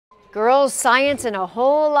Girls, science, and a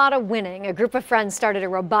whole lot of winning. A group of friends started a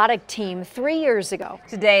robotic team 3 years ago.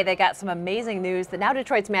 Today, they got some amazing news that Now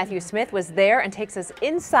Detroit's Matthew Smith was there and takes us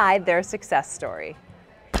inside their success story.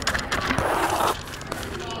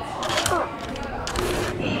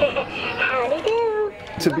 Howdy do.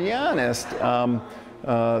 To be honest,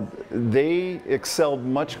 they excelled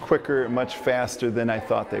much quicker, much faster than I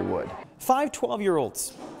thought they would. 5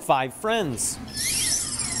 12-year-olds, 5 friends,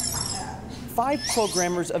 5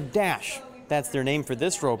 programmers of Dash. That's their name for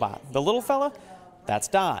this robot. The little fella, that's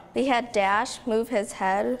Dot. We had Dash move his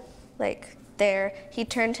head like there. He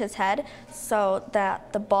turned his head so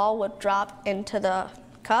that the ball would drop into the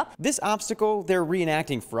cup. This obstacle they're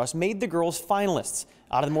reenacting for us made the girls finalists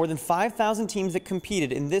out of the more than 5,000 teams that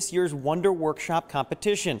competed in this year's Wonder Workshop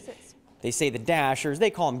competition. They say the Dashers, they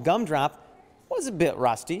call him Gumdrop, was a bit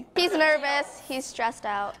rusty. He's nervous, he's stressed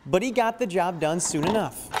out. But he got the job done soon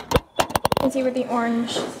enough. You see with the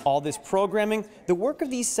orange. All this programming, the work of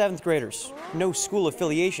these 7th graders. No school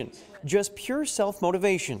affiliation, just pure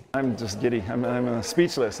self-motivation. I'm just giddy. I'm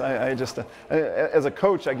speechless. I just, as a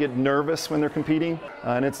coach, I get nervous when they're competing,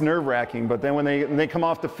 and it's nerve-wracking. But then when they come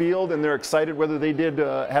off the field and they're excited, whether they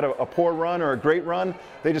had a poor run or a great run,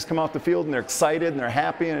 they just come off the field and they're excited and they're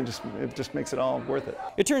happy, and it just makes it all worth it.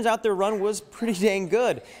 It turns out their run was pretty dang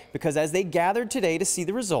good, because as they gathered today to see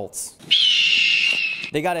the results,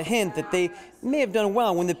 they got a hint that they may have done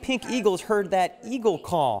well when the Pink Eagles heard that eagle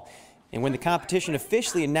call. And when the competition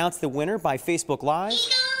officially announced the winner by Facebook Live,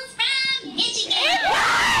 We did!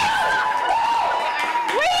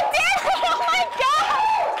 Oh my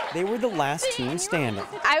God! they were the last team standing.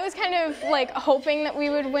 I was kind of like hoping that we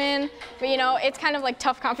would win, but you know, it's kind of like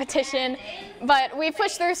tough competition. But we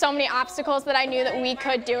pushed through so many obstacles that I knew that we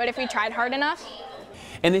could do it if we tried hard enough.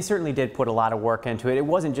 And they certainly did put a lot of work into it. It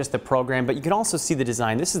wasn't just the program, but you can also see the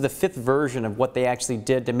design. This is the 5th version of what they actually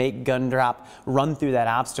did to make Gumdrop run through that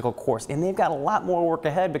obstacle course. And they've got a lot more work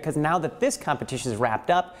ahead, because now that this competition is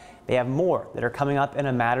wrapped up, they have more that are coming up in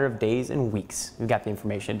a matter of days and weeks. We've got the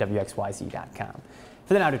information at WXYZ.com.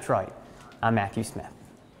 For the Now Detroit, I'm Matthew Smith.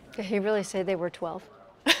 Did he really say they were 12?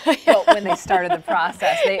 Well, when they started the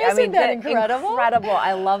process, Isn't that incredible? Incredible!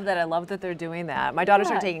 I love that. I love that they're doing that. My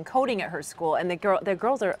daughters are taking coding at her school, and the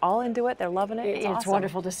girls are all into it. They're loving it. It's awesome.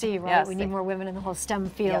 Wonderful to see, right? Yes, we need more women in the whole STEM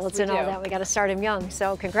fields we and all do. that. We got to start them young.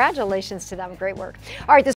 So congratulations to them. Great work. All right.